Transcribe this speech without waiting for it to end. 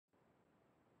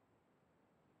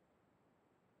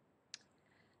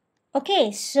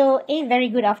Okay, so a very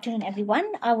good afternoon, everyone.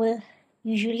 I will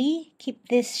usually keep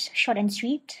this short and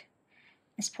sweet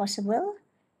as possible.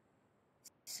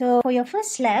 So, for your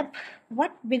first lab,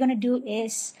 what we're going to do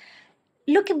is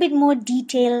look a bit more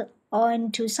detail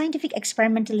onto scientific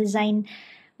experimental design,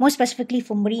 more specifically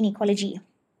for marine ecology.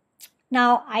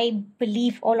 Now, I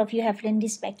believe all of you have learned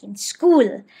this back in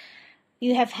school.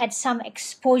 You have had some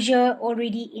exposure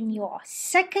already in your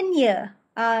second year,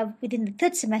 within the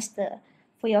third semester,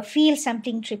 for your field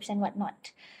sampling trips and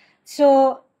whatnot.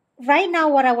 So right now,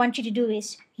 what I want you to do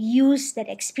is use that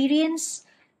experience,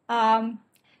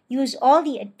 use all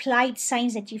the applied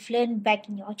science that you've learned back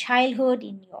in your childhood,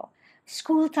 in your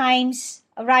school times,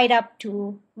 right up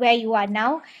to where you are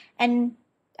now, and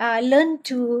learn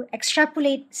to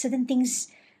extrapolate certain things,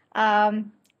 for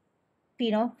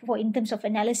in terms of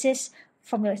analysis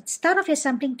from the start of your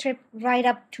sampling trip right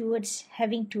up towards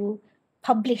having to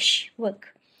publish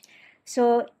work.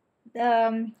 So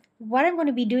what I'm going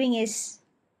to be doing is,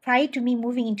 prior to me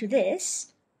moving into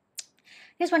this,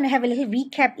 I just want to have a little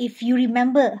recap if you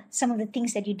remember some of the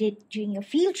things that you did during your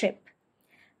field trip.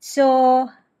 So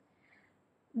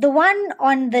the one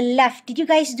on the left, did you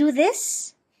guys do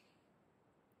this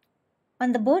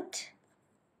on the boat?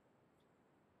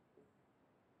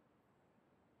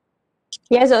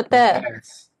 Yes, Doctor.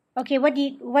 Yes. Okay, what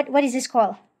is this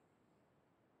called?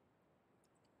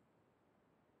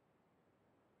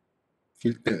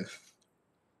 Filter.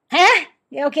 Huh?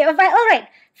 Yeah, okay, all right.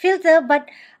 Filter, but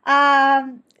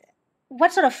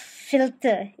what sort of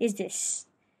filter is this?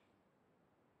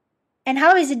 And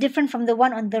how is it different from the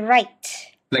one on the right?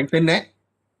 Plankton net.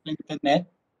 Plankton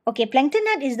net. Okay, plankton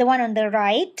net is the one on the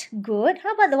right. Good.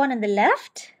 How about the one on the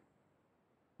left?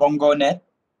 Bongo net.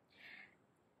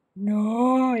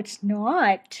 No, it's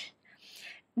not.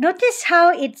 Notice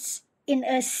how it's in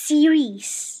a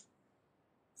series.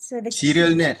 So the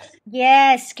Serial net.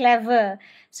 Yes, clever.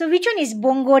 So which one is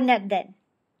bongo net then?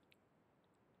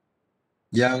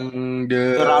 Yang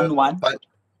The round one.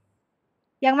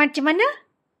 Yang macam mana?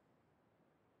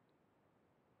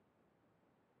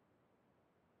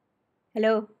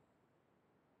 Hello?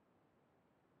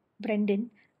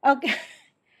 Brendan? Okay.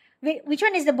 Wait, which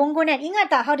one is the bongo net? Ingat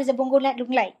tak how does the bongo net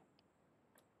look like?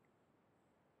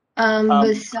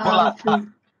 Besar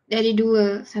dari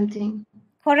dua something.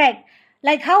 Correct.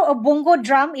 Like how a bongo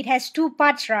drum, it has two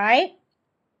parts, right?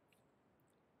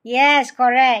 Yes,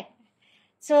 correct.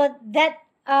 So that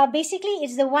basically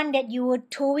is the one that you were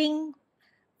towing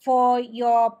for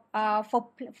your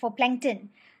for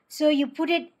plankton. So you put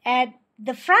it at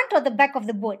the front or the back of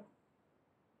the boat?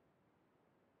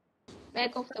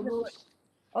 Back of the boat.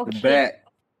 Okay. The back.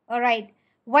 All right.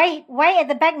 Why at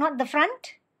the back, not the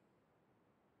front?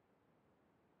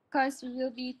 Because we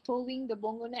will be towing the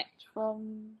bongo net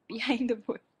from behind the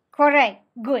boat. Correct.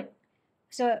 Good.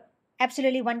 So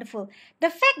absolutely wonderful. The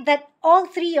fact that all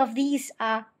three of these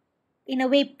are, in a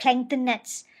way, plankton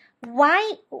nets,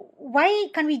 why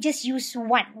can't we just use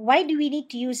one? Why do we need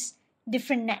to use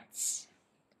different nets?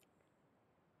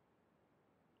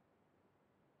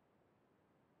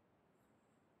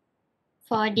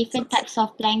 For different types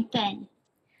of plankton.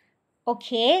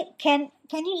 Okay, can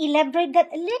you elaborate that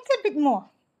a little bit more?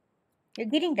 You're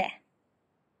getting there.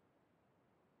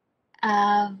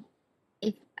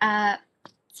 If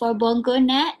for bongo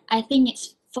net, I think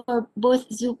it's for both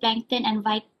zooplankton and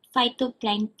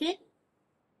phytoplankton.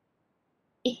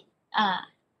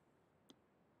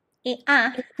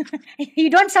 You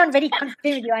don't sound very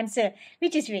confident with your answer.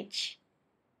 Which is which?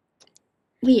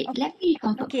 Wait, let me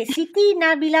confirm. Okay, Siti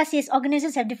Nabila says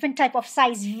organisms have different type of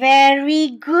size. Very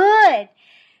good.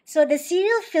 So the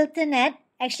serial filter net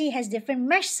actually has different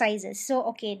mesh sizes. So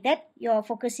okay, that you're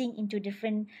focusing into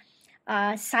different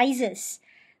sizes.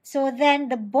 So then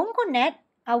the bongo net,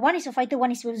 one is for phyto, one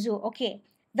is for zoo. Okay,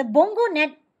 the bongo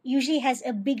net usually has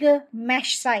a bigger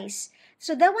mesh size.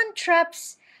 So that one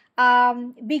traps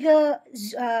bigger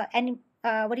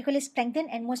plankton,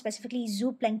 and more specifically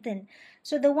zooplankton.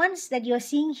 So the ones that you're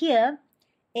seeing here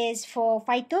is for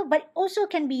phyto, but also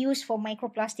can be used for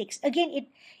microplastics. Again,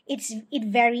 it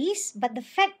varies, but the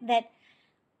fact that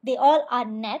they all are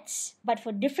nets, but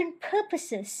for different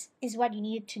purposes, is what you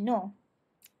need to know.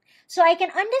 So I can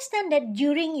understand that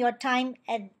during your time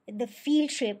at the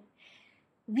field trip,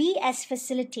 we as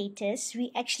facilitators,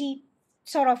 we actually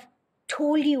sort of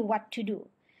told you what to do.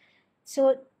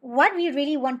 So what we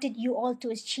really wanted you all to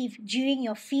achieve during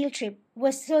your field trip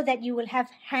was so that you will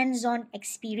have hands-on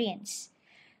experience.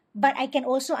 But I can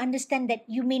also understand that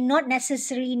you may not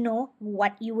necessarily know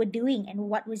what you were doing and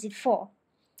what was it for.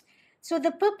 So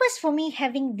the purpose for me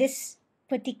having this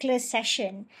particular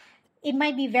session it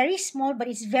might be very small, but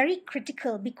it's very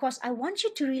critical because I want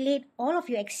you to relate all of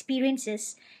your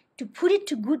experiences to put it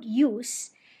to good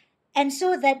use. And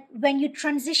so that when you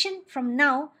transition from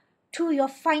now to your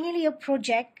final year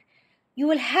project, you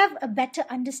will have a better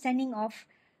understanding of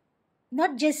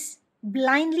not just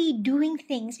blindly doing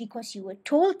things because you were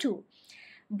told to,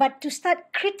 but to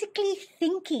start critically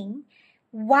thinking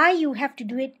why you have to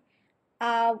do it,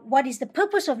 what is the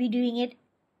purpose of you doing it,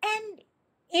 and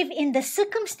if in the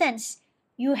circumstance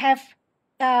you have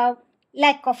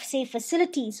lack of, say,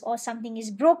 facilities, or something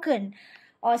is broken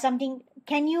or something,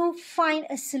 can you find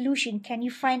a solution? Can you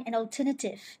find an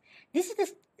alternative? This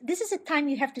is a time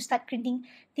you have to start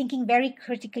thinking very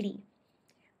critically.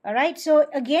 All right, so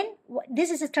again, this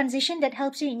is a transition that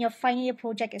helps you in your final year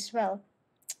project as well.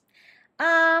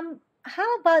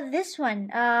 How about this one?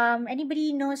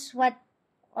 Anybody knows what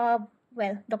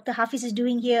well, Dr. Hafiz is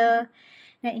doing here,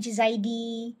 which is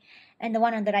ID, and the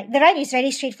one on the right. The right is very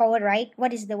straightforward, right?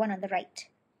 What is the one on the right?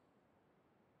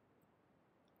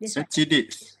 This one.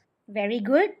 Acidics. Very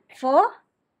good. For?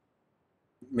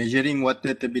 Measuring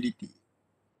water turbidity.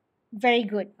 Very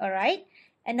good. All right.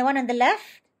 And the one on the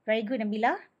left? Very good,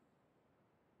 Nabila.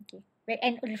 Okay.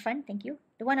 And Irfan, thank you.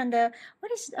 The one on the,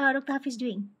 what is Dr. Hafiz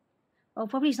doing? Oh,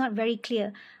 probably it's not very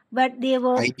clear. But they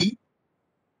will... ID?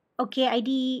 Okay,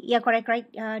 ID, yeah, correct.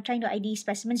 Trying to ID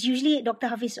specimens. Usually, Dr.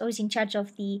 Hafiz is always in charge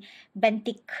of the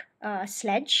benthic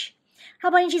sledge. How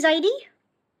about his ID?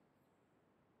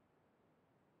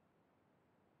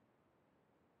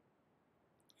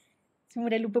 Semua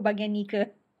dah lupa bagian ni ke?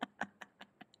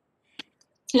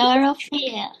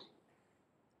 Chlorophyll.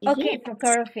 Okay, for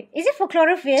chlorophyll. Is it for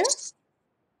chlorophyll?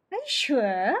 Are you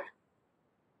sure?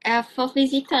 For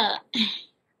physical.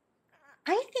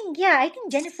 I think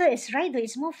Jennifer is right though.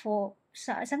 It's more for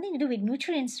something to do with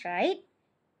nutrients, right?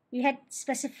 You had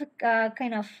specific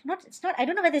kind of, I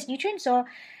don't know whether it's nutrients or...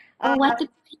 For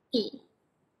water quality.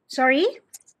 Sorry?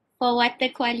 For water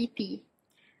quality.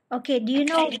 Okay, do you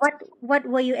know what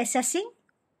were you assessing?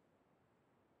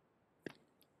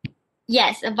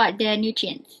 Yes, about the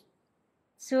nutrients.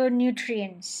 So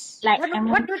nutrients. Like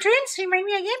what nutrients? Remind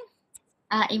me again.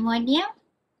 Ammonium,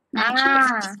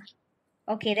 nitrates.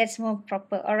 Okay, that's more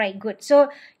proper. All right, good. So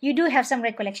you do have some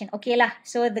recollection. Okay lah.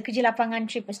 So the kerja lapangan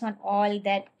trip was not all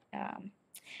that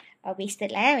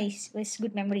wasted lah. It was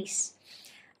good memories.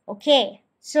 Okay.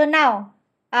 So now,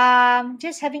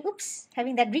 just having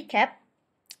that recap.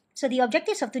 So the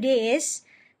objectives of today is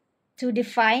to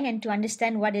define and to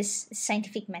understand what is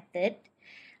scientific method,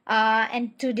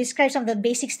 and to describe some of the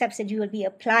basic steps that you will be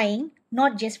applying,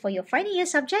 not just for your final year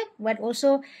subject, but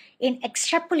also in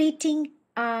extrapolating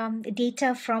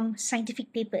data from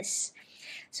scientific papers.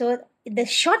 So the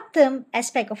short-term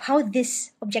aspect of how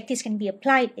these objectives can be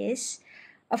applied is,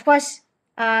 of course,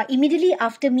 immediately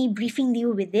after me briefing you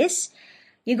with this,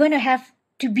 you're going to have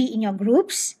to be in your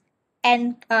groups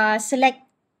and select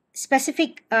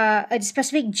a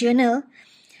specific journal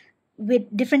with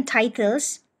different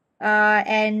titles,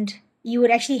 and you would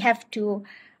actually have to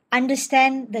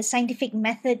understand the scientific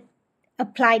method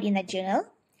applied in that journal,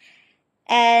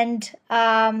 and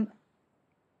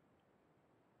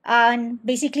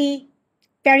basically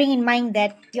bearing in mind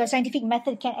that your scientific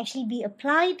method can actually be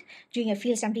applied during a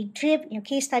field sampling trip, in your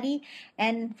case study,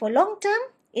 and for long term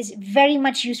is very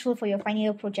much useful for your final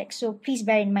year project. So please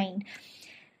bear in mind.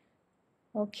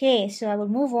 Okay, so I will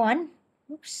move on.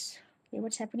 Oops. Okay,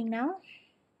 what's happening now?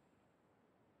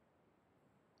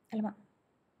 Alamak.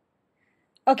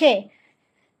 Okay,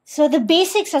 so the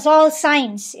basics of all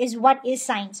science is what is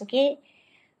science, okay?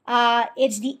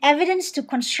 It's the evidence to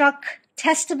construct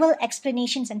testable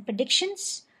explanations and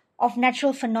predictions of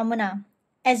natural phenomena,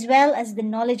 as well as the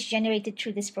knowledge generated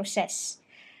through this process.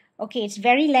 Okay, it's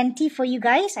very lengthy for you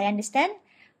guys, I understand.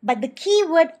 But the key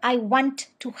word I want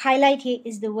to highlight here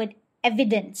is the word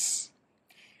evidence.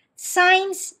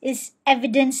 Science is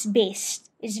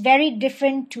evidence-based. It's very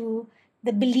different to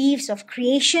the beliefs of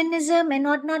creationism and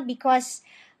whatnot, because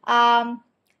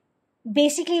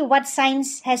basically what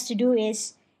science has to do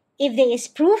is, if there is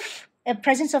proof, a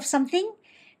presence of something,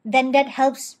 then that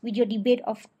helps with your debate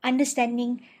of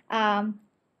understanding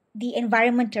the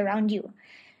environment around you.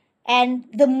 And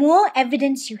the more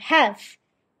evidence you have,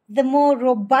 the more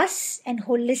robust and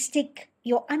holistic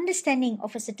your understanding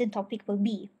of a certain topic will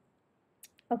be.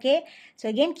 Okay, so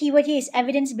again, keyword here is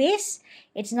evidence-based.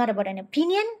 It's not about an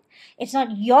opinion. It's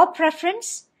not your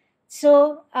preference.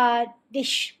 So,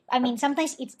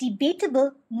 sometimes it's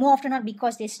debatable, more often not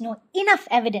because there's no enough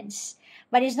evidence.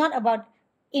 But it's not about,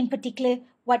 in particular,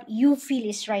 what you feel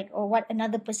is right or what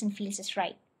another person feels is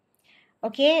right.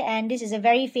 Okay, and this is a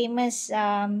very famous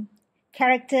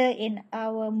character in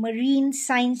our marine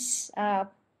science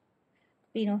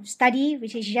study,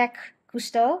 which is Jacques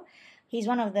Cousteau. He's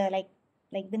one of the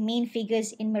the main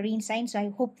figures in marine science. So I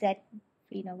hope that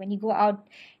when you go out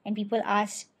and people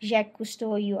ask Jacques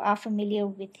Cousteau, you are familiar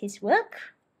with his work.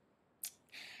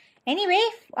 Anyway,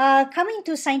 coming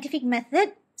to scientific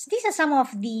method, so these are some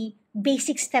of the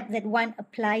basic steps that one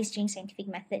applies during scientific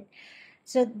method.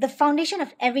 So the foundation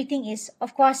of everything is,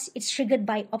 of course, it's triggered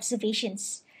by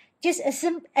observations. Just as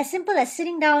simple as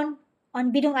sitting down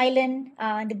on Bidong Island,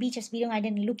 on the beach of Bidong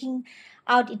Island, looking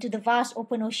out into the vast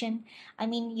open ocean. I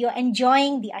mean, you're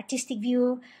enjoying the artistic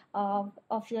view of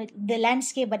the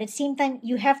landscape, but at the same time,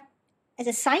 you have, as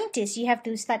a scientist, you have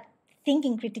to start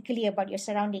thinking critically about your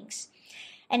surroundings.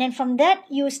 And then from that,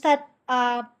 you start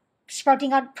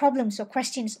sprouting out problems or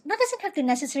questions. That doesn't have to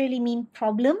necessarily mean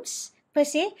problems per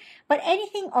se, but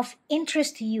anything of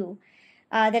interest to you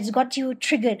that's got you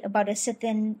triggered about a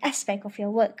certain aspect of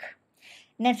your work.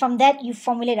 And then from that, you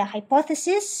formulate a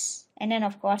hypothesis, and then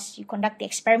of course you conduct the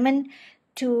experiment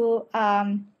to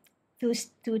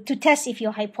test if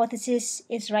your hypothesis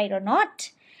is right or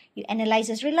not. You analyze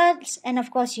those results, and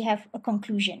of course you have a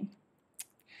conclusion.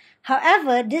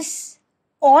 However, this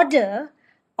order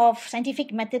of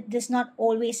scientific method does not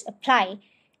always apply,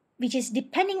 which is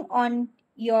depending on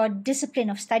your discipline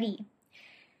of study.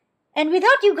 And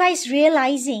without you guys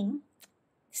realizing,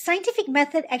 scientific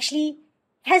method actually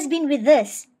has been with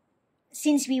us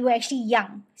since we were actually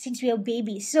young, since we were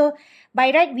babies. So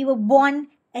by right, we were born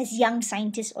as young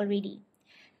scientists already.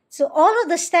 So all of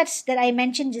the steps that I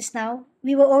mentioned just now,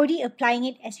 we were already applying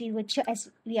it as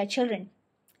we are children.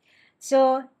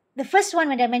 So the first one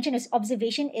when I mentioned is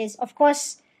observation is, of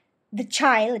course, the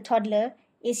child, the toddler,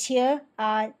 is here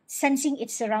sensing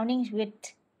its surroundings with,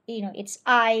 its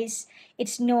eyes,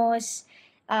 its nose,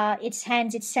 its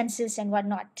hands, its senses and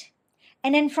whatnot.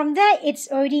 And then from there, it's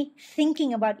already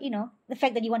thinking about, the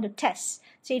fact that you want to test.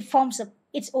 So it forms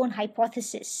its own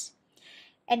hypothesis.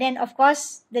 And then, of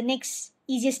course, the next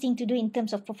easiest thing to do in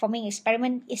terms of performing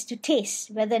experiment is to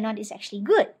taste whether or not it's actually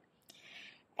good.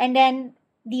 And then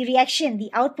the reaction, the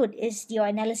output is your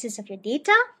analysis of your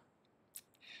data.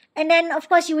 And then, of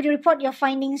course, you would report your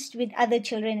findings with other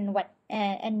children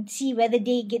and see whether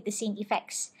they get the same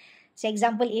effects. So,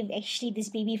 example, if actually this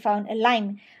baby found a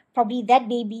lime, probably that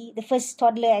baby, the first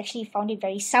toddler, actually found it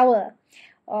very sour,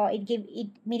 or it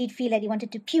made it feel like it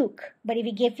wanted to puke. But if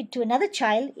it gave it to another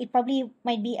child, it probably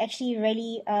might be actually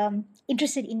really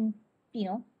interested in,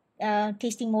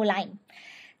 tasting more lime,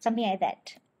 something like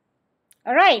that.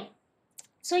 All right.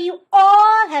 So you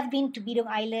all have been to Bidong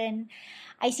Island.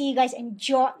 I see you guys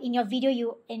enjoy in your video.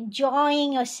 You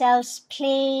enjoying yourselves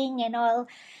playing and all.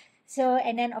 So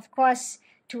and then of course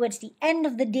towards the end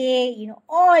of the day,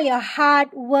 all your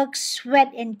hard work,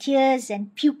 sweat and tears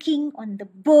and puking on the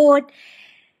boat.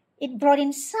 It brought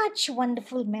in such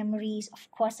wonderful memories, of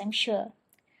course, I'm sure.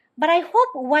 But I hope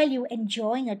while you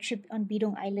enjoying a trip on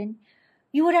Bidong Island,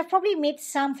 you would have probably made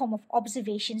some form of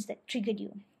observations that triggered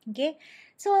you. Okay,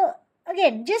 so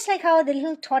again, just like how the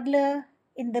little toddler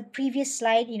in the previous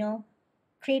slide,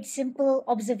 creates simple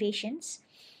observations.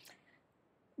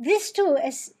 This too,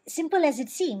 as simple as it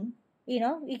seems,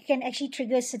 it can actually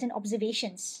trigger certain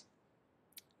observations.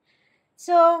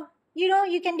 So,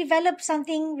 you can develop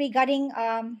something regarding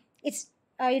that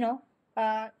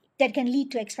can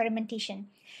lead to experimentation.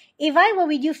 If I were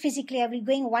with you physically, I would be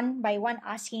going one by one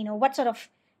asking, what sort of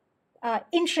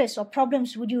interests or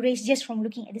problems would you raise just from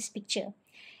looking at this picture?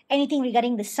 Anything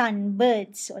regarding the sun,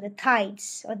 birds, or the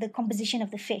tides, or the composition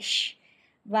of the fish.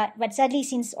 But sadly,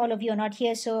 since all of you are not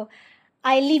here, so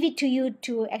I leave it to you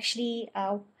to actually,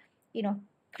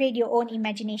 create your own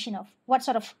imagination of what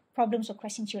sort of problems or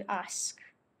questions you'll ask.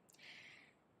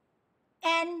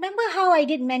 And remember how I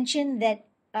did mention that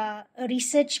a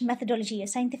research methodology, a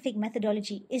scientific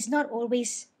methodology, is not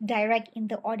always direct in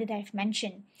the order that I've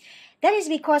mentioned. That is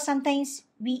because sometimes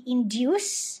we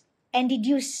induce and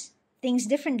deduce things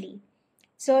differently.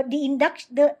 So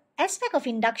the aspect of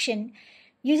induction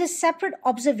uses separate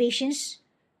observations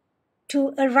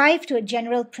to arrive to a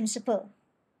general principle.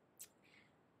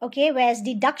 Okay, whereas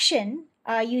deduction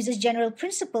uses general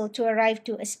principle to arrive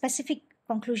to a specific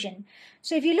conclusion.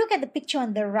 So if you look at the picture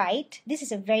on the right, this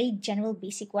is a very general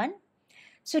basic one.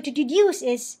 So to deduce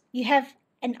is you have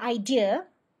an idea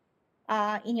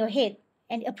in your head,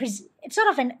 and it's sort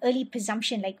of an early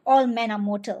presumption like all men are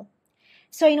mortal.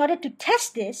 So in order to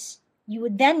test this, you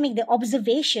would then make the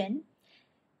observation,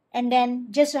 and then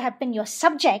just so happen your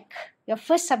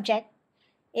first subject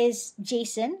is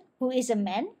Jason, who is a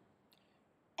man.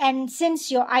 And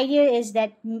since your idea is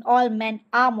that all men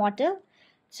are mortal,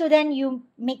 so then you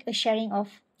make a sharing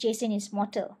of Jason is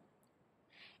mortal.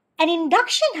 An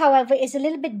induction, however, is a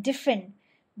little bit different,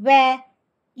 where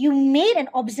you made an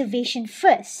observation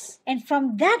first, and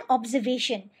from that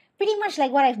observation, pretty much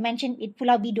like what I've mentioned in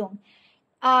Pulau Bidong,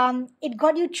 it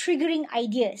got you triggering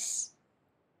ideas.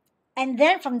 And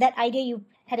then from that idea, you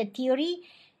had a theory,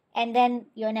 and then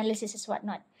your analysis is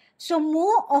whatnot. So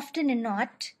more often than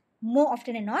not,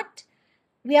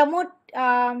 we are more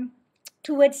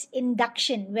towards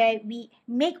induction, where we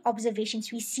make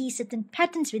observations, we see certain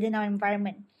patterns within our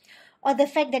environment. Or the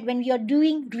fact that when we are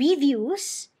doing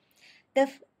reviews, a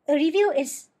review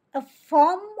is a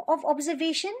form of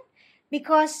observation,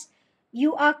 because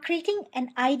you are creating an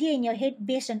idea in your head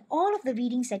based on all of the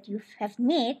readings that you have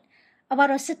made about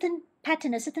a certain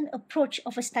pattern, a certain approach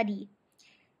of a study.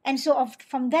 And so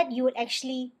from that, you would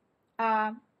actually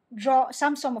draw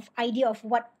some sort of idea of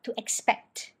what to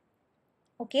expect.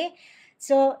 Okay,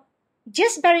 so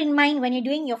just bear in mind when you're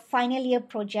doing your final year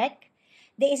project,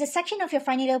 there is a section of your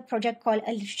final year project called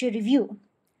a literature review.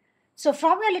 So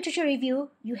from your literature review,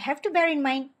 you have to bear in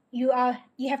mind you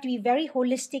have to be very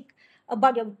holistic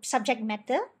about your subject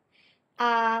matter.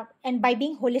 And by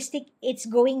being holistic, it's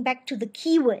going back to the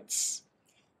keywords.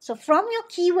 So from your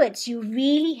keywords, you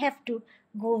really have to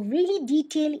go really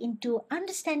detailed into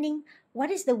understanding what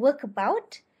is the work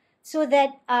about, so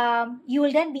that you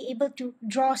will then be able to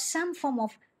draw some form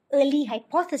of early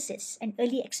hypothesis and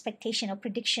early expectation or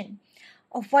prediction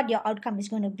of what your outcome is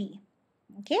going to be.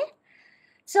 Okay,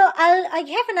 so I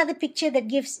have another picture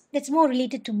that's more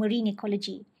related to marine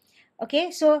ecology.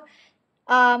 Okay, so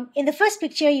in the first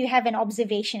picture you have an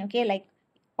observation. Okay, like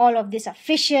all of these are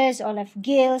fishes, all have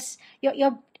gills.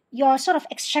 You're sort of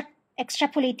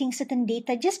extrapolating certain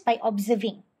data just by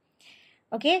observing.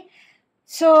 Okay,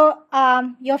 so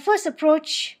your first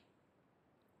approach,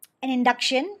 an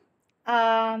induction,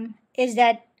 is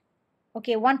that,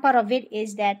 okay, one part of it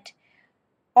is that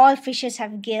all fishes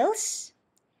have gills,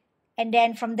 and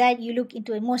then from that you look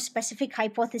into a more specific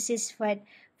hypothesis for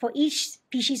each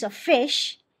species of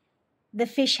fish, the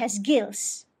fish has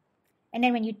gills. And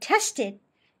then when you test it,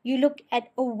 you look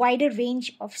at a wider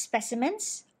range of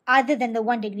specimens other than the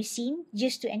one that we've seen,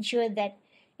 just to ensure that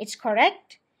it's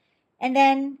correct. And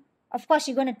then, of course,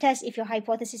 you're going to test if your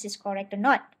hypothesis is correct or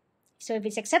not. So if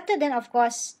it's accepted, then of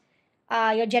course,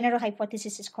 your general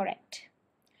hypothesis is correct.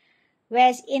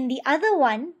 Whereas in the other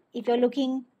one, if you're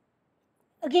looking,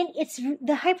 again,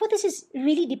 the hypothesis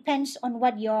really depends on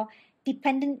what your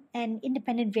dependent and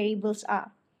independent variables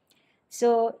are.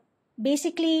 So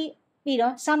basically,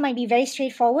 some might be very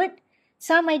straightforward.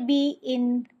 Some might be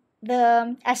in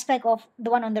the aspect of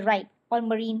the one on the right. All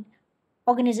marine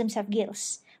organisms have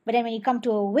gills. But then when you come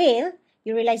to a whale,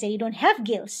 you realize that you don't have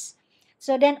gills.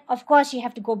 So then, of course, you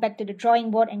have to go back to the drawing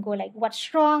board and go like,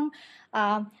 what's wrong?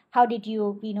 How did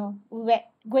you,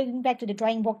 going back to the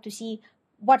drawing board to see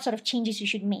what sort of changes you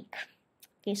should make.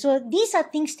 Okay, so these are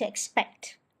things to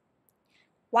expect.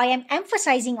 Why I'm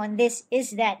emphasizing on this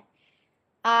is that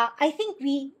I think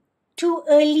we too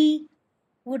early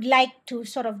would like to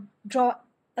sort of draw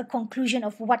a conclusion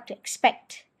of what to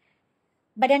expect.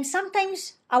 But then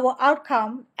sometimes our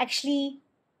outcome actually,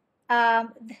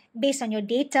 based on your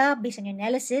data, based on your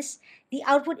analysis, the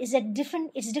output is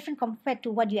different compared to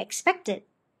what you expected.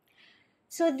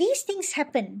 So these things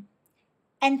happen.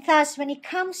 And thus, when it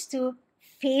comes to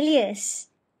failures,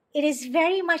 it is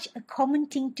very much a common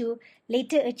thing to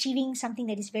later achieving something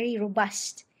that is very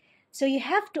robust. So you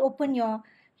have to open your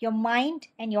mind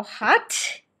and your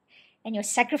heart and your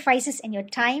sacrifices and your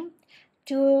time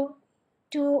to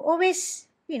always,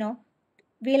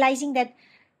 realizing that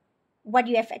what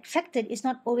you have expected is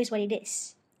not always what it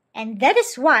is. And that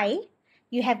is why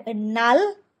you have a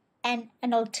null and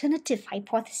an alternative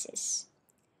hypothesis.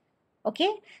 Okay,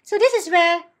 so this is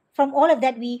where from all of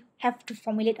that we have to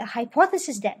formulate a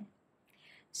hypothesis then.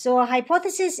 So a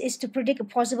hypothesis is to predict a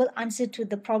possible answer to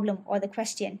the problem or the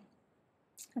question.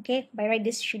 Okay, by right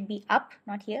this should be up,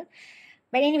 not here.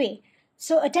 But anyway,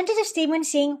 so a tentative statement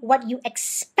saying what you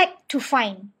expect to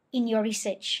find in your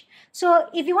research. So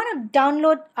if you want to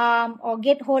download or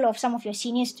get hold of some of your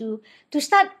seniors to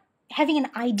start having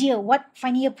an idea what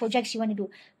final year projects you want to do,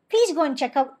 please go and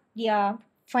check out their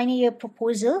final year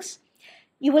proposals.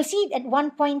 You will see at one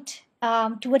point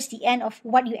towards the end of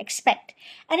what you expect.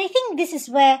 And I think this is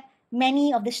where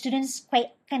many of the students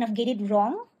kind of get it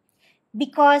wrong,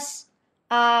 because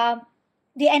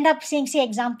they end up saying, say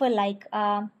example, like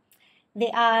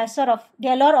there are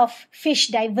a lot of fish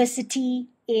diversity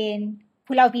in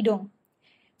Pulau Bidong.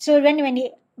 So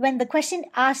when the question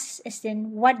asks is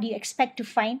then what do you expect to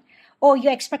find, or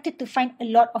you're expected to find a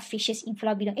lot of fishes in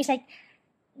Pulau Bidong, it's like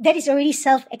that is already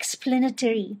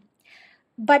self-explanatory.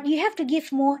 but you have to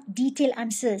give more detailed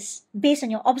answers based on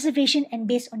your observation and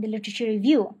based on the literature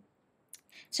review.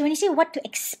 So when you say what to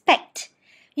expect,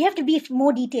 you have to be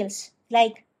more details,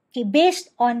 like, okay, based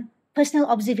on personal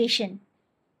observation.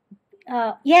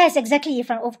 Yes, exactly,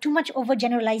 Ifran, of too much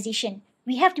overgeneralization.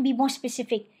 We have to be more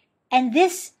specific. And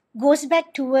this goes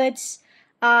back towards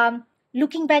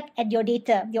looking back at your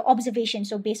data, your observation.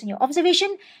 So based on your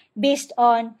observation, based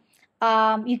on,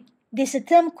 there's a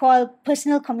term called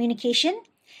personal communication.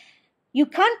 You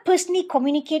can't personally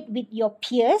communicate with your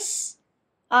peers.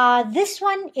 This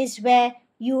one is where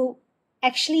you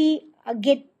actually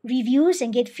get reviews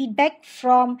and get feedback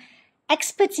from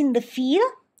experts in the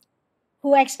field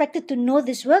who are expected to know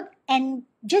this work, and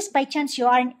just by chance you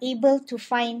aren't able to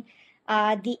find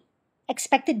the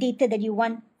expected data that you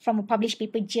want from a published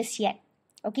paper just yet.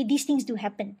 Okay, these things do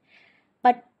happen.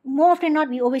 But more often than not,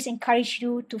 we always encourage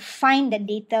you to find that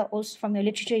data also from your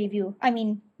literature review. I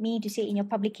mean, meaning to say in your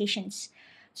publications.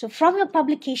 So from your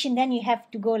publication, then you have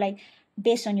to go like,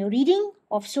 based on your reading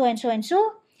of so and so and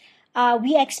so,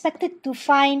 we are expected to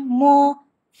find more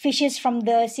fishes from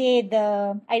the, say,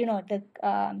 the, I don't know,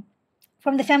 the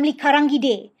from the family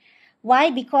Carangidae. Why?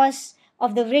 Because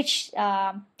of the rich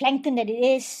plankton that it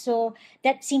is. So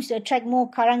that seems to attract more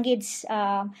carangids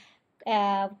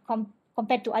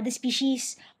compared to other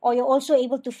species. Or you're also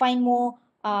able to find more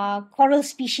coral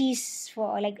species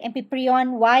for like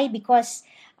Amphiprion. Why? Because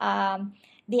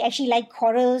they actually like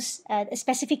corals. A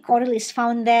specific coral is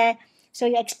found there. So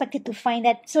you're expected to find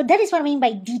that. So that is what I mean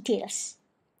by details.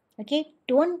 Okay?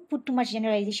 Don't put too much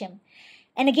generalization.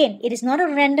 And again, it is not a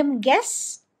random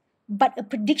guess, but a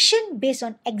prediction based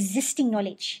on existing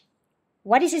knowledge.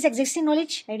 What is this existing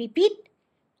knowledge? I repeat,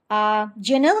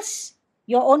 journals,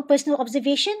 your own personal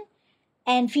observation,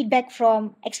 and feedback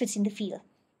from experts in the field.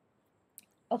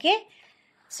 Okay?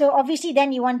 So obviously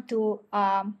then you want to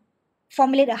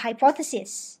formulate a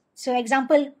hypothesis. So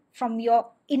example, from your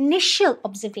initial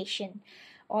observation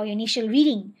or your initial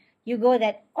reading, you go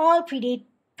that all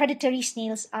predatory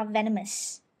snails are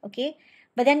venomous. Okay?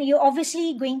 But then you're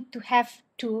obviously going to have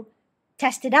to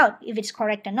test it out if it's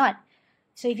correct or not.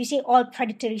 So if you say all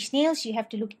predatory snails, you have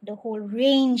to look at the whole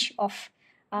range of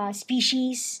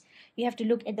species. You have to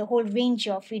look at the whole range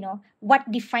of, what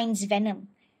defines venom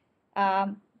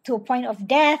to a point of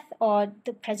death or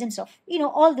the presence of,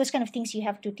 all those kind of things you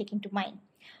have to take into mind.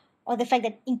 Or the fact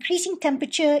that increasing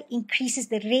temperature increases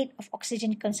the rate of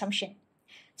oxygen consumption.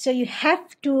 So you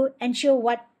have to ensure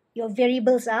what your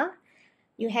variables are.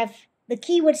 You have the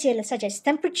keywords here such as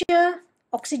temperature,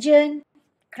 oxygen,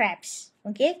 crabs.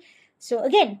 Okay. So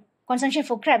again, consumption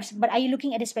for crabs, but are you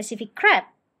looking at a specific crab?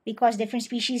 Because different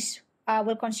species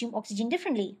will consume oxygen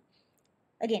differently.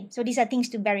 Again, so these are things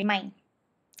to bear in mind.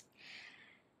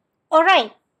 All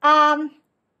right.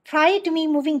 Prior to me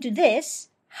moving to this,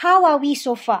 how are we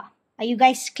so far? Are you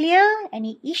guys clear?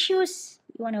 Any issues?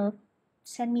 You want to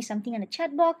send me something in the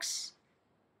chat box?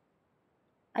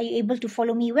 Are you able to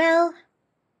follow me well?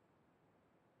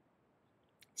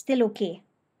 Still okay.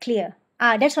 Clear.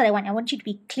 That's what I want. I want you to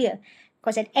be clear.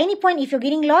 Because at any point, if you're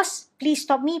getting lost, please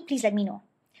stop me. Please let me know.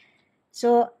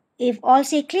 So if all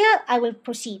say clear, I will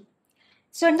proceed.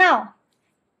 So now,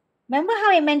 remember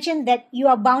how I mentioned that you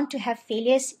are bound to have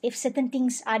failures if certain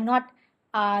things are not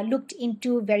looked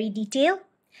into very detail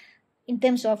in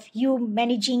terms of you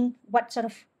managing what sort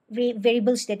of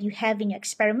variables that you have in your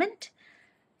experiment.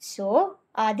 So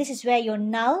this is where your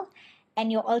null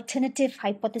and your alternative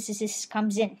hypothesis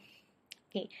comes in.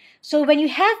 Okay, so when you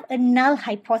have a null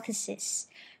hypothesis,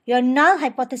 your null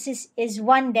hypothesis is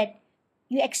one that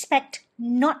you expect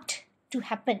not to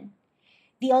happen.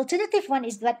 The alternative one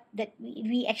is that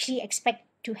we actually expect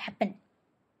to happen.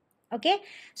 Okay,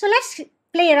 so let's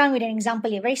play around with an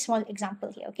example here, very small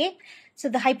example here. Okay, so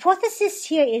the hypothesis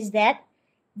here is that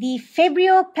the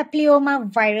Fabrio papilloma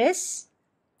virus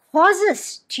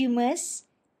causes tumors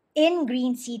in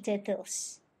green sea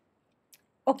turtles.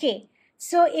 Okay,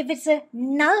 so if it's a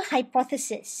null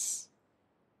hypothesis,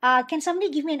 can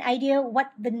somebody give me an idea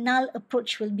what the null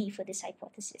approach will be for this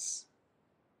hypothesis?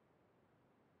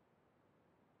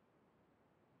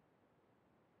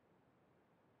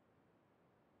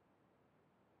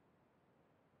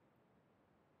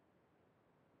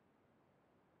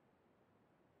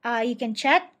 You can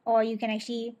chat, or you can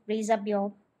actually raise up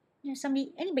your,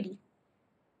 anybody.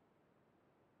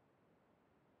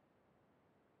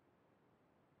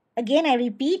 Again, I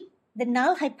repeat, the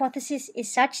null hypothesis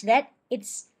is such that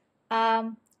it's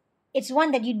one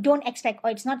that you don't expect, or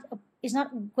it's not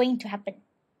going to happen.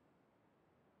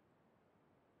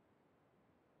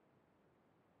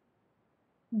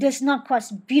 Does not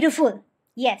cause. Beautiful.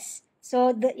 Yes. So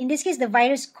in this case, the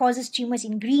virus causes tumors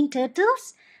in green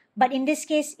turtles, but in this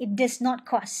case, it does not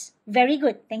cause. Very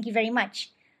good. Thank you very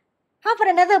much. How about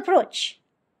another approach?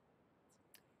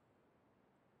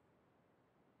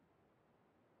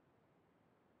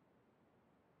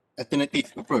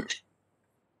 Alternative approach.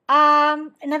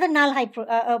 Another null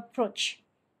approach.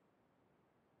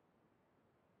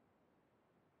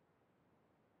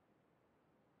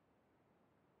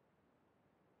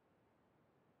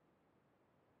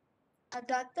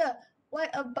 Doctor,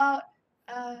 what about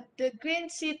the green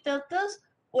sea turtles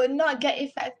will not get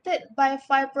affected by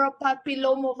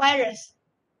fibropapillomavirus?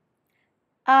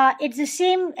 It's the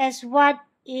same as what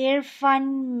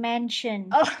Irfan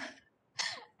mentioned. Oh,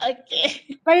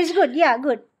 okay. But it's good. Yeah,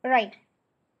 good. Right.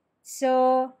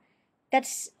 So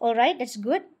that's all right. That's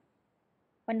good.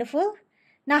 Wonderful.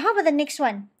 Now, how about the next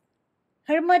one?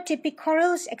 Hermatypic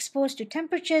corals exposed to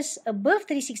temperatures above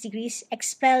 36 degrees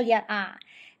expel their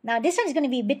Now, this one is going to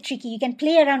be a bit tricky. You can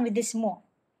play around with this more.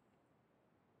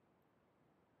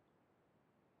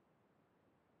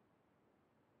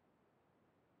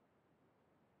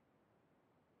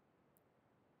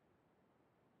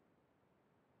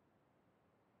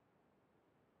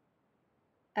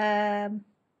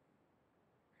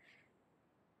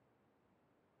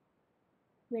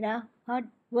 Wait,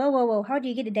 whoa. How do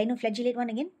you get the dinoflagellate one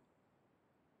again?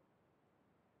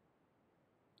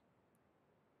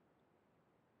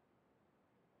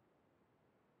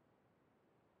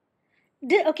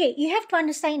 Okay, you have to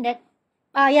understand that.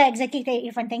 Yeah, exactly,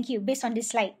 Irfan. Thank you. Based on this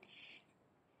slide.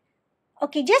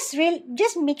 Okay, just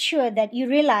make sure that you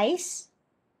realize,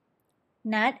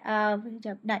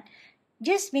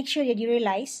 just make sure that you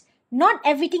realize not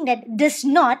everything that does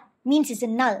not means it's a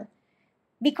null.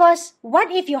 Because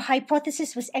what if your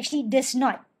hypothesis was actually does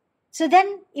not? So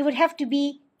then it would have to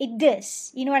be it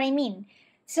does. You know what I mean?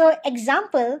 So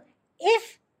example,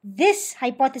 if this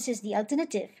hypothesis, the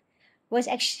alternative, was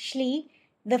actually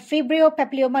the Fibrio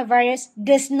papilloma virus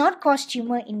does not cause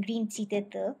tumor in green sea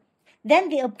turtle, then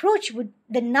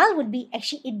the null would be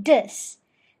actually it does.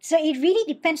 So it really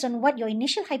depends on what your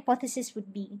initial hypothesis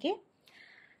would be, okay?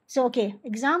 So, okay,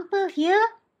 example here,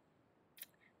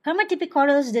 hermatypic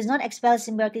corals does not expel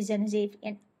symbiotic xenosafe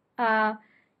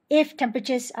if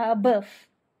temperatures are above.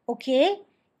 Okay,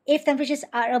 if temperatures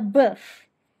are above.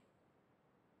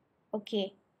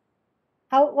 Okay,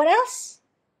 what else?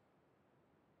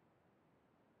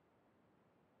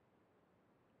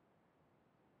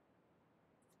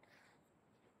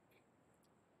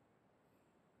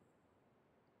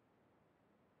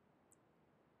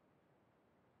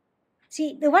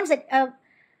 See, the ones that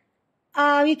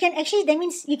you can actually, that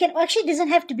means you can actually doesn't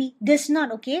have to be does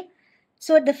not, okay?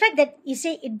 So the fact that you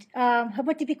say it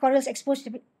hermatypic corals exposed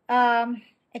to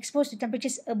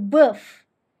temperatures above.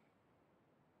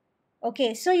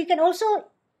 Okay, so you can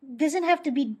also doesn't have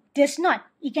to be does not.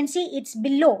 You can say it's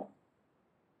below.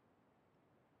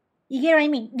 You get what I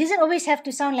mean? It doesn't always have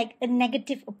to sound like a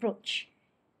negative approach.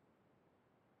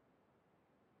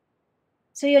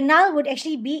 So your null would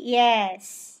actually be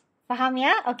yes. Faham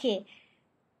ya? Okay.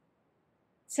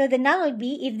 So the null will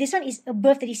be, if this one is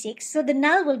above 36, so the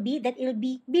null will be that it will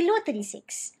be below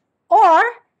 36 or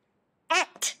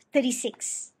at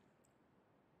 36.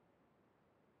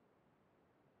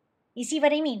 You see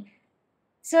what I mean?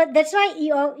 So that's why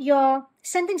your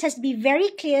sentence has to be very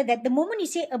clear that the moment you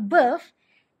say above,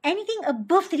 anything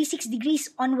above 36 degrees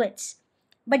onwards.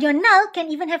 But your null can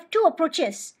even have two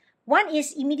approaches. One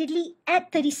is immediately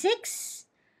at 36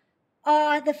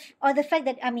 or the fact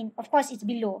that, I mean, of course it's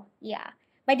below. Yeah.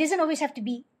 But it doesn't always have to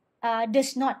be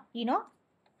does not, you know.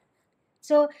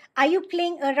 So are you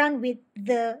playing around with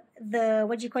the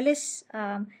what do you call this?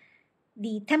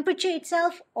 The temperature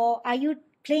itself, or are you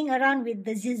playing around with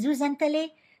the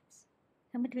zooxanthellae?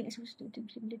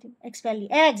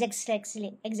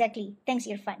 Exactly. Thanks,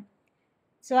 Irfan.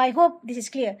 So I hope this is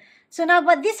clear. So now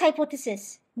about this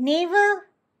hypothesis, naval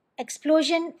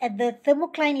explosion at the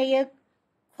thermocline layer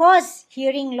caused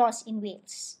hearing loss in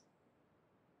whales.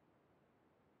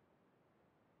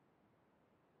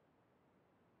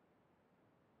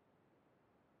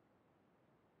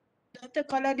 Doctor,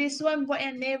 kalau this one buat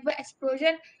yang naval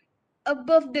explosion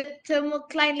above the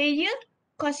thermocline layer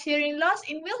cause hearing loss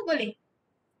in whale boleh?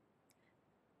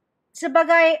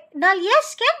 Sebagai null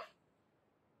yes kan?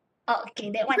 Oh,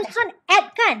 okay, that one. Because one at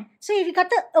kan? So if you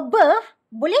kata above,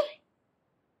 boleh?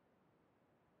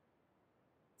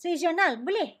 So it's your null,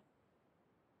 boleh?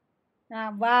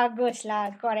 Bagus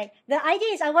lah, correct. The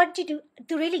idea is I want you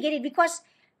to really get it, because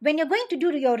when you're going to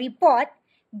do your report,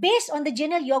 based on the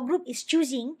journal your group is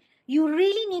choosing, you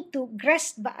really need to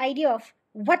grasp the idea of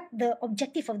what the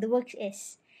objective of the work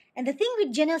is. And the thing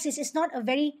with journals is it's not a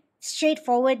very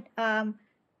straightforward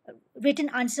written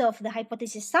answer of the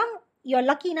hypothesis. Some you're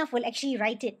lucky enough will actually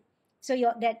write it. So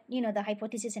the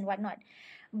hypothesis and whatnot.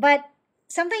 But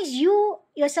sometimes you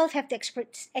yourself have to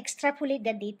extrapolate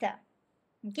that data.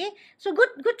 Okay, so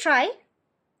good try.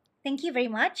 Thank you very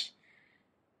much.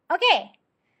 Okay,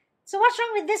 so what's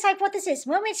wrong with this hypothesis?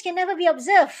 Mermaids can never be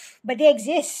observed, but they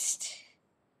exist.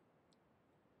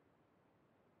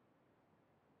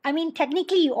 I mean,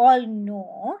 technically you all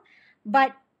know,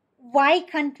 but why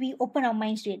can't we open our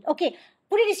minds to it? Okay,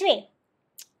 put it this way.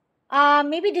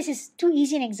 Maybe this is too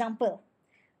easy an example.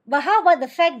 But how about the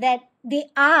fact that there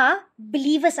are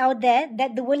believers out there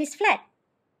that the world is flat?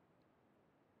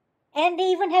 And they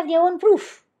even have their own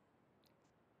proof.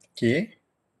 Okay.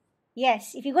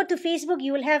 Yes, if you go to Facebook,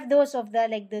 you will have those of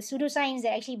the pseudoscience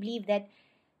that actually believe that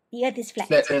the earth is flat.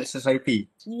 Flat Earth Society.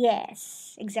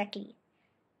 Yes, exactly.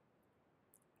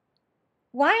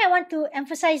 Why I want to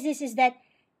emphasize this is that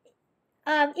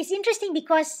it's interesting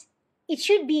because it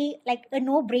should be like a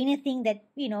no-brainer thing that,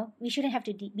 we shouldn't have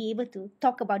to be able to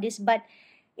talk about this. But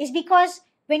it's because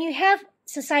when you have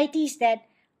societies that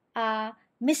are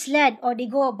misled, or they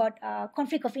go about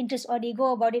conflict of interest, or they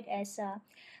go about it as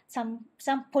some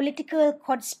political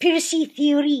conspiracy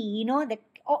theory, that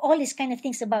all these kind of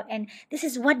things about, and this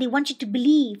is what they want you to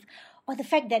believe. Or the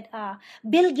fact that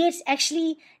Bill Gates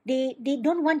actually they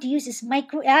don't want to use this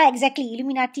exactly,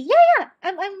 Illuminati.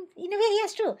 I'm in a way,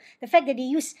 yes, true. The fact that they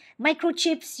use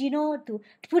microchips, to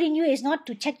put in you is not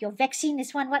to check your vaccine,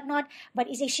 this one, whatnot, but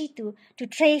it's actually to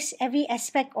trace every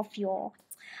aspect of your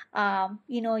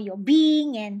your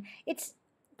being, and it's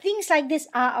things like this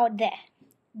are out there.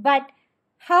 But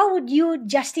how would you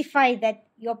justify that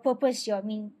your purpose,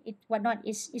 whatnot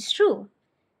is true?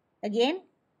 Again,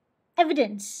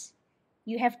 evidence.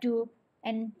 You have to,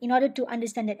 and in order to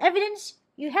understand that evidence,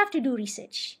 you have to do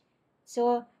research.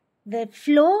 So the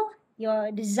flow,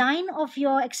 your design of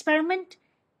your experiment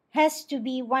has to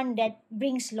be one that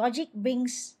brings logic,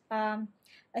 brings a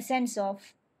sense of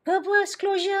purpose,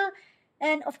 closure,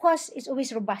 and of course, it's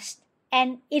always robust.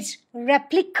 And it's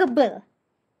replicable.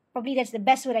 Probably that's the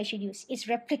best word I should use. It's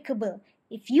replicable.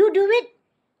 If you do it,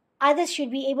 others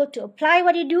should be able to apply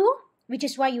what you do, which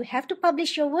is why you have to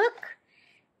publish your work.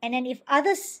 And then if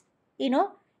others,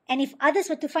 if others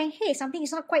were to find, hey, something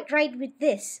is not quite right with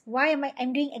this, why am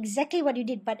I'm doing exactly what you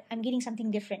did, but I'm getting something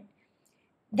different.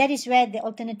 That is where the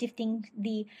alternative thing,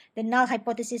 the null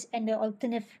hypothesis and the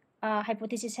alternative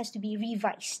hypothesis has to be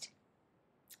revised.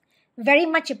 Very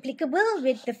much applicable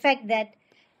with the fact that,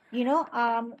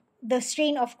 the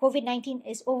strain of COVID-19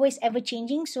 is always ever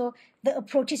changing. So the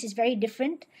approaches is very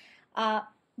different.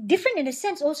 Different in a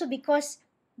sense also because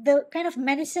the kind of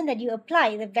medicine that you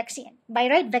apply, the vaccine, by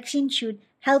right, vaccine should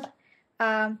help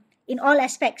in all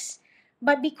aspects.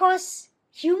 But because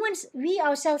humans, we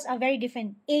ourselves are very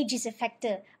different. Age is a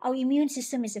factor. Our immune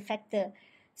system is a factor.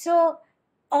 So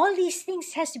all these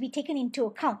things has to be taken into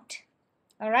account.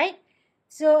 All right.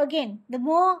 So again, the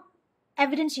more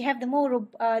evidence you have, the more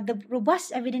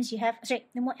robust evidence you have.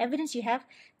 The more evidence you have,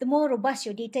 the more robust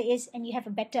your data is, and you have a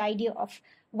better idea of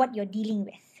what you're dealing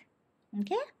with.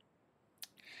 Okay.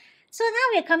 So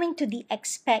now we're coming to the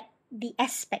aspect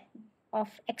of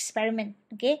experiment.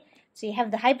 Okay, so you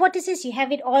have the hypothesis, you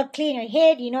have it all clear in your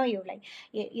head.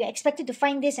 You're expected to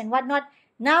find this and whatnot.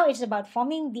 Now it's about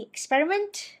forming the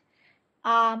experiment.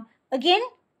 Again,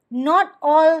 not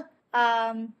all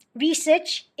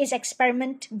research is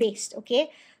experiment based. Okay,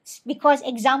 because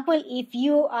example, if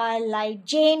you are like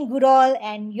Jane Goodall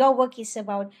and your work is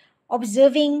about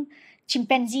observing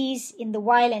chimpanzees in the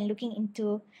wild and looking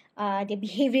into their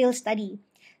behavioral study.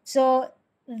 So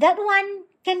that one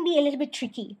can be a little bit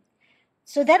tricky.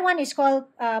 So that one is called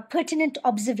pertinent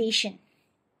observation.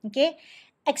 Okay,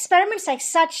 experiments like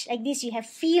this, you have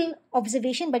field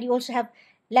observation, but you also have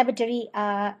laboratory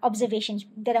observations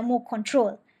that are more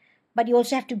controlled. But you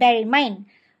also have to bear in mind,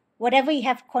 whatever you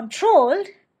have controlled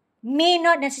may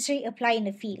not necessarily apply in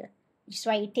the field, which is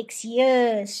why it takes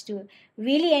years to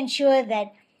really ensure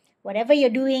that whatever you're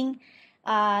doing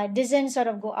doesn't sort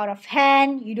of go out of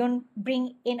hand. You don't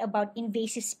bring in about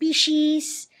invasive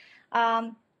species.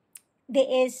 There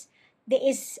is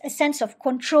a sense of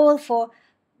control for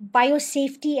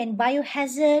biosafety and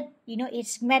biohazard.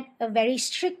 It's met a very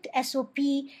strict SOP.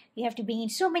 You have to bring in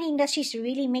so many industries to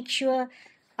really make sure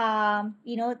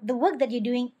the work that you're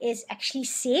doing is actually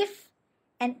safe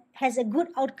and has a good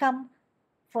outcome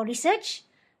for research,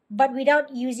 but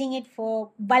without using it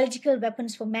for biological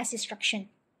weapons for mass destruction.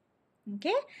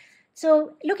 Okay,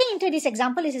 so looking into this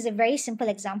example, this is a very simple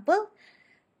example.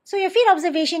 So your field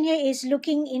observation here is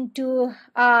looking into,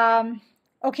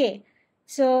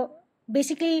 So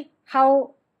basically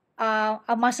how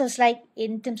are muscles like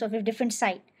in terms of a different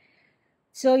site.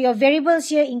 So your variables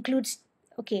here includes,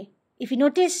 okay, if you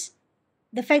notice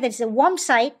the fact that it's a warm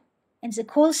site and it's a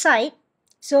cold site,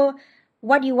 so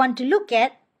what you want to look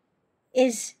at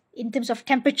is in terms of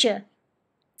temperature.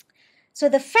 So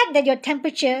the fact that your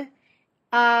temperature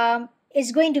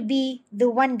is going to be the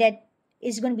one that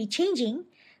is going to be changing,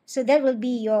 so that will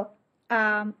be your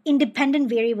independent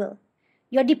variable.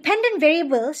 Your dependent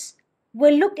variables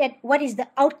will look at what is the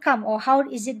outcome or how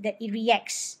is it that it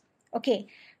reacts. Okay,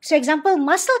 so example,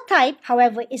 muscle type,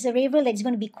 however, is a variable that's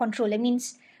going to be controlled. That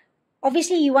means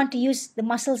obviously you want to use the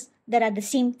muscles that are the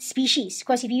same species,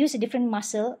 because if you use a different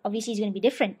muscle, obviously it's going to be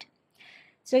different.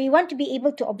 So you want to be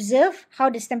able to observe how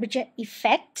does temperature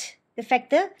affect the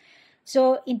factor.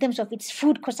 So in terms of its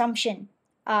food consumption,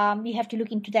 you have to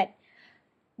look into that.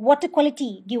 Water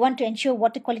quality, do you want to ensure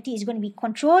water quality is going to be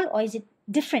controlled or is it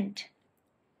different?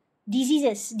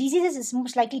 Diseases is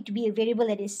most likely to be a variable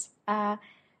that is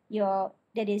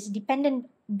dependent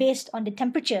based on the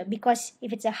temperature, because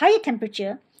if it's a higher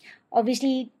temperature,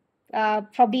 obviously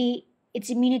probably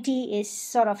its immunity is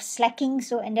sort of slacking,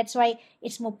 and that's why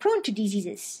it's more prone to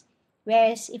diseases.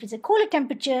 Whereas if it's a colder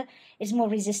temperature, it's more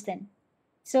resistant.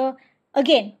 So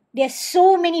again, there are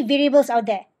so many variables out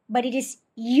there, but it is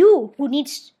you who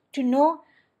needs to know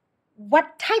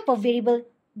what type of variable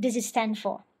does it stand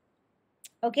for.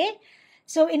 Okay,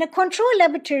 so in a control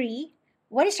laboratory,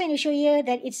 what it's trying to show here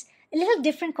that it's a little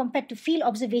different compared to field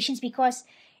observations, because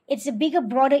it's a bigger,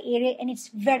 broader area and it's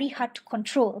very hard to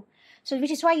control. So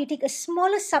which is why you take a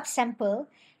smaller subsample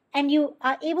and you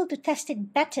are able to test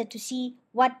it better to see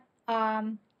what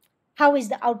how is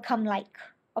the outcome like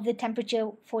of the temperature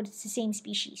for the same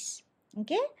species.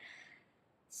 Okay,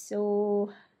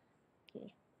 so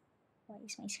okay, why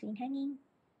is my screen hanging?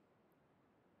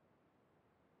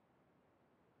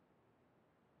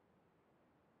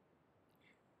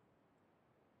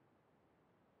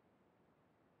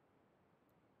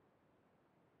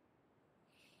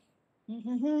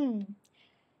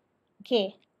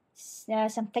 Okay,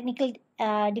 some technical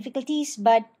difficulties,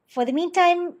 but for the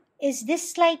meantime, is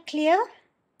this slide clear?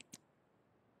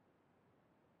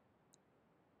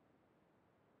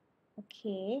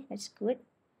 Okay, that's good.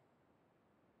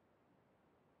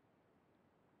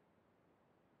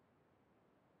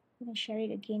 I'm going to share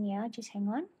it again, yeah, just hang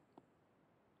on.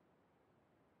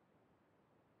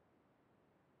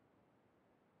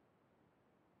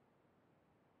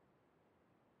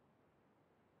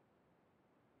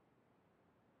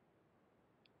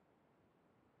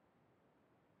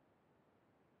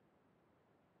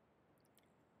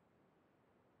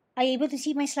 Are you able to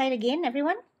see my slide again,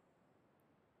 everyone?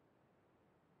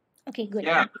 Okay, good.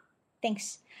 Yeah.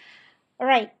 Thanks. All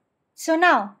right. So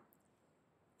now,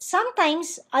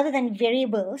 sometimes other than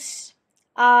variables,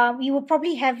 you will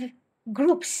probably have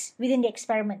groups within the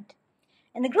experiment.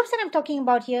 And the groups that I'm talking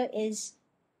about here is,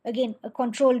 again, a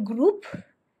control group,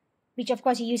 which of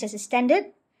course you use as a standard,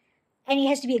 and it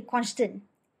has to be a constant,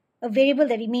 a variable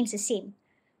that remains the same.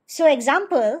 So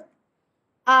example,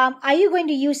 are you going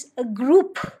to use a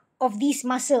group of these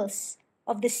mussels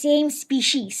of the same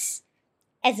species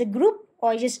as a group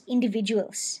or just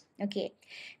individuals? Okay.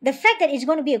 The fact that it's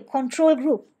going to be a control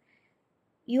group,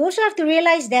 you also have to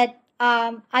realize that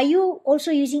are you also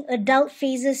using adult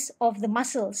phases of the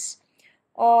mussels,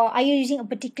 or are you using a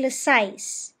particular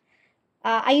size?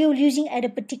 Are you using at a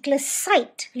particular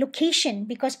site, location,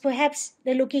 because perhaps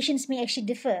the locations may actually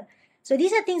differ. So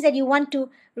these are things that you want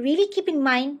to really keep in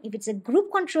mind. If it's a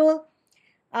group control,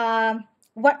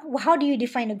 how do you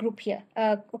define a group here,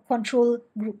 a control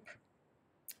group?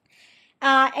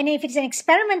 And if it's an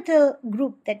experimental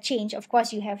group that change, of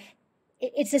course you have,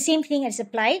 it's the same thing as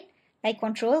applied, like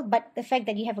control, but the fact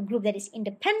that you have a group that is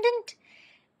independent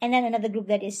and then another group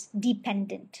that is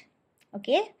dependent.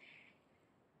 Okay.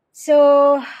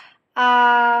 So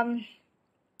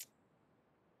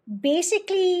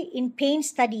basically in pain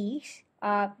studies,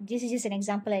 this is just an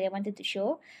example that I wanted to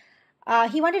show.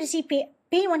 He wanted to see,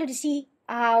 Payne wanted to see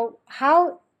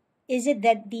how is it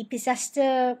that the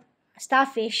Pisister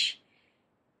starfish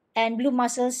and blue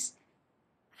mussels,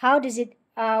 how does it,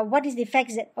 what is the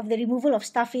effects of the removal of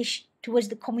starfish towards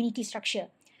the community structure?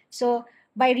 So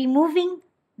by removing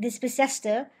this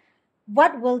Pisister,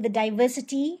 what will the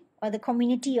diversity or the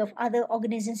community of other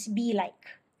organisms be like?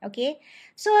 Okay,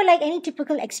 so like any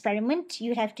typical experiment,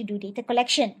 you have to do data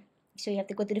collection. So you have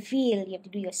to go to the field, you have to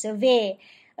do your survey.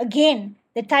 Again,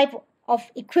 the type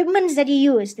of equipments that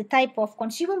you use, the type of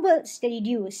consumables that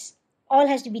you use, all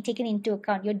has to be taken into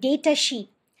account, your data sheet.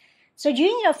 So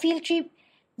during your field trip,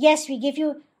 yes, we give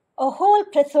you a whole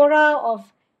plethora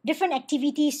of different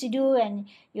activities to do, and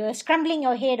you're scrambling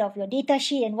your head of your data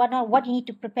sheet and whatnot, what you need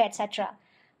to prepare, etc.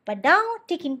 But now,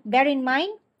 bear in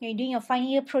mind, you're doing your final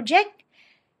year project.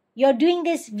 You're doing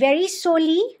this very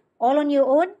solely, all on your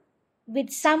own, with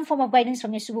some form of guidance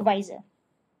from your supervisor.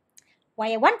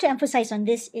 Why I want to emphasize on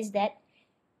this is that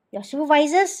your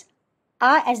supervisors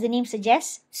are, as the name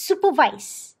suggests,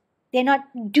 supervise. They're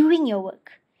not doing your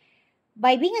work.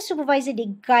 By being a supervisor,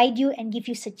 they guide you and give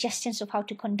you suggestions of how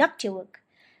to conduct your work.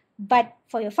 But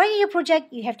for your final year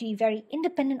project, you have to be very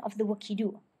independent of the work you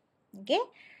do. Okay?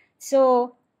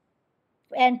 So,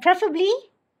 and preferably,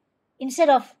 instead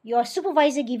of your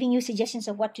supervisor giving you suggestions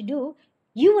of what to do,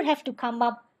 you would have to come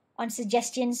up on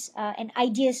suggestions and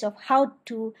ideas of how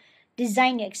to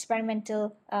design your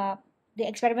the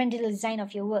experimental design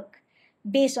of your work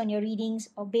based on your readings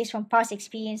or based from past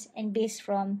experience and based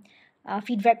from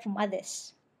feedback from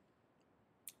others.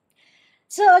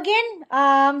 So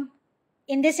again,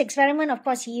 in this experiment, of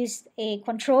course, he used a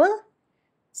control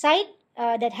site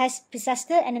that has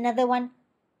pisister and another one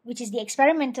which is the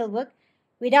experimental work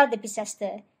without the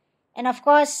pisister. And of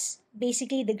course,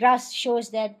 basically the graph shows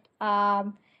that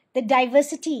the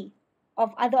diversity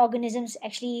of other organisms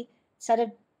actually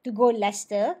started to go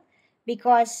lesser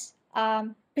because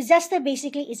pisister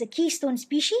basically is a keystone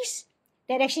species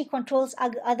that actually controls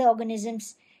other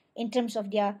organisms in terms of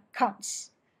their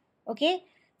counts. Okay,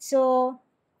 so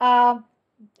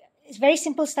it's very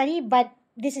simple study, but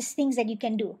this is things that you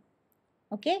can do.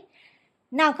 Okay,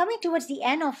 now coming towards the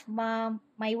end of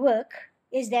my work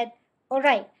is that, all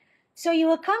right, so you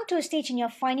will come to a stage in your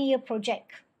final year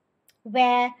project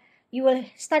where you will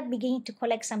start beginning to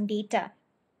collect some data.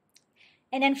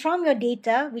 And then from your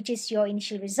data, which is your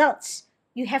initial results,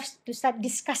 you have to start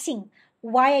discussing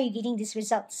why are you getting these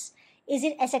results. Is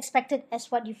it as expected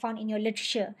as what you found in your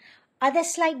literature? Are there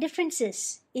slight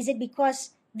differences? Is it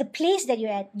because the place that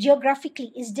you're at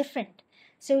geographically is different?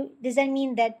 So does that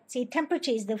mean that, say,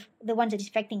 temperature is the one that is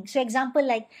affecting? So example,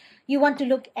 like you want to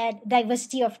look at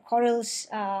diversity of corals,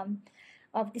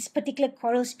 of this particular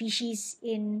coral species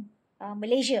in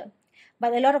Malaysia.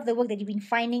 But a lot of the work that you've been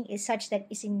finding is such that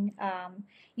is in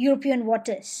European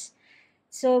waters.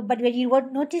 So, but what you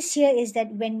would notice here is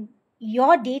that when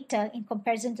your data in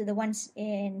comparison to the ones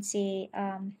in, say,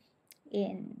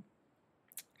 in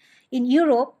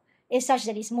Europe is such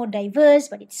that it's more diverse,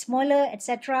 but it's smaller,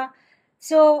 etc.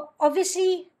 So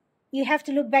obviously, you have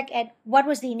to look back at what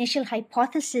was the initial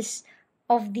hypothesis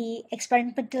of the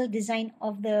experimental design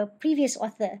of the previous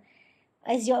author.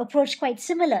 Is your approach quite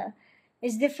similar?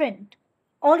 Is different?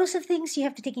 All those of things you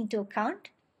have to take into account,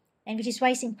 and which is why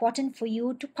it's important for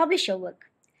you to publish your work.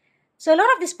 So a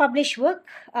lot of this published work,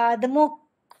 the more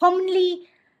commonly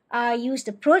used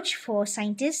approach for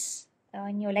scientists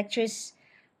in your lectures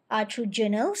are through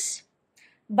journals,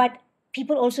 but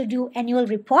people also do annual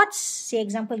reports, say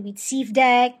example with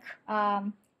CIFDAC,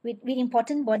 with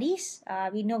important bodies.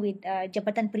 We know with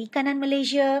Jabatan Perikanan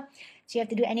Malaysia, so you have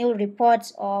to do annual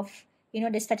reports of,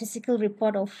 the statistical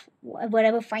report of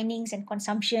whatever findings and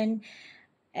consumption,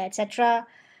 etc.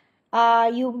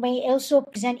 You may also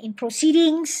present in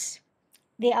proceedings.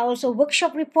 There are also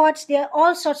workshop reports. There are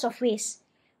all sorts of ways.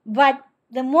 But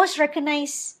the most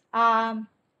recognized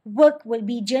work will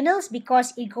be journals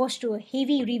because it goes through a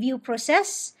heavy review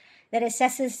process that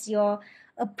assesses your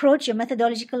approach, your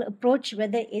methodological approach,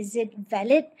 whether is it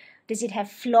valid, does it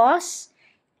have flaws,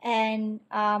 and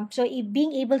so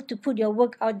being able to put your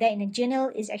work out there in a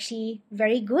journal is actually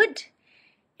very good,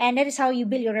 and that is how you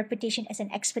build your reputation as an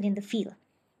expert in the field.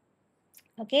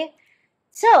 Okay,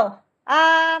 so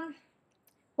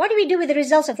what do we do with the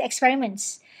results of the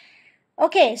experiments?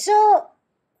 Okay, so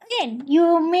again,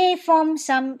 you may form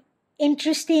some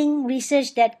interesting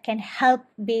research that can help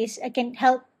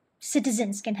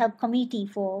citizens, can help community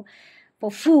for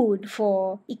food,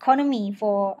 for economy,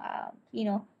 for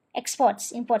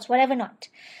exports, imports, whatever not.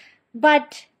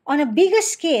 But on a bigger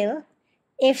scale,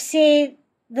 if say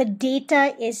the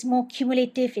data is more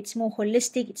cumulative, it's more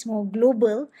holistic, it's more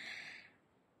global,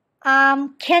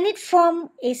 can it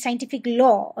form a scientific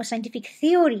law or scientific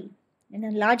theory in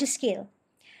a larger scale?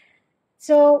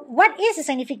 So what is a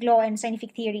scientific law and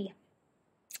scientific theory?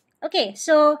 Okay,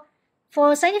 so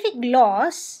for scientific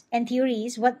laws and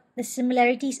theories, what the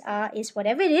similarities are is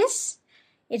whatever it is,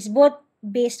 it's both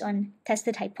based on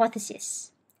tested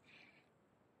hypothesis.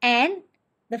 And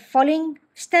the following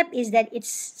step is that it's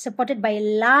supported by a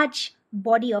large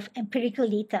body of empirical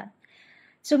data.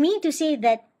 So meaning to say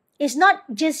that it's not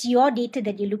just your data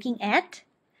that you're looking at,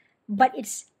 but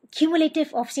it's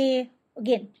cumulative of, say,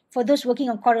 again, for those working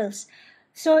on corals.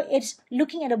 So it's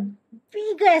looking at a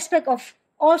bigger aspect of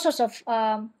all sorts of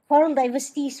coral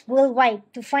diversities worldwide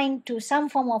to find to some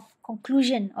form of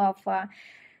conclusion of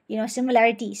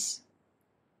similarities.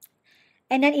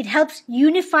 And then it helps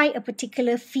unify a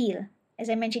particular field. As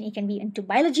I mentioned, it can be into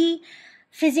biology,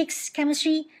 physics,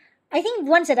 chemistry. I think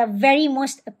ones that are very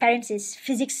most apparent is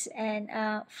physics, and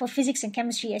for physics and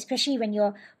chemistry, especially when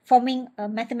you're forming a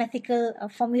mathematical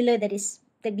formula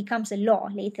that becomes a law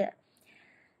later.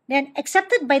 Then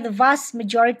accepted by the vast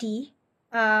majority,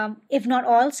 if not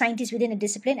all, scientists within a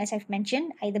discipline, as I've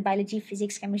mentioned, either biology,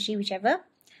 physics, chemistry, whichever.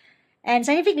 And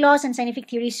scientific laws and scientific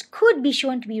theories could be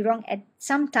shown to be wrong at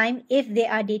some time if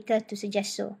there are data to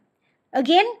suggest so.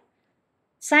 Again,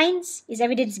 science is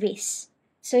evidence-based.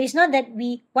 So it's not that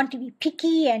we want to be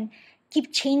picky and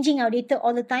keep changing our data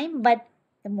all the time, but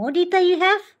the more data you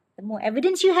have, the more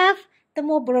evidence you have, the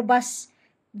more robust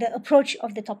the approach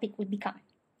of the topic will become.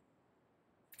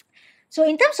 So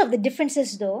in terms of the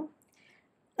differences though,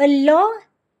 a law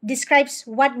describes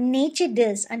what nature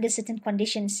does under certain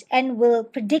conditions and will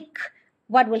predict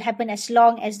what will happen as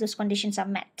long as those conditions are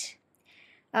met.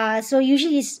 So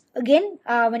usually it's, again,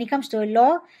 when it comes to a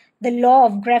law, the law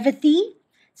of gravity.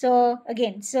 So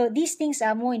again, so these things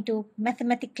are more into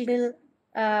mathematical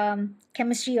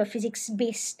chemistry or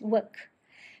physics-based work.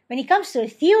 When it comes to a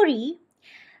theory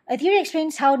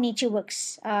explains how nature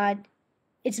works.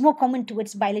 It's more common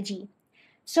towards biology.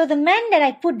 So the man that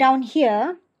I put down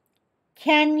here,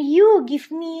 can you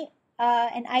give me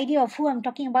an idea of who I'm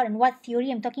talking about and what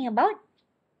theory I'm talking about?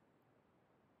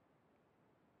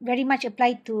 Very much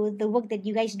applied to the work that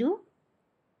you guys do.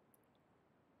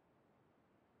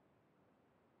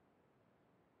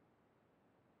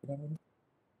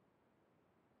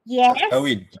 Yes.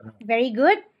 Darwin. Very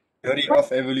good. Theory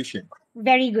of evolution.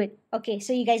 Very good. Okay,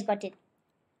 so you guys got it.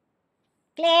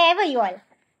 Clever you all.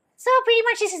 So pretty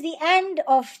much this is the end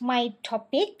of my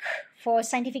topic for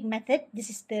scientific method. This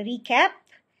is the recap.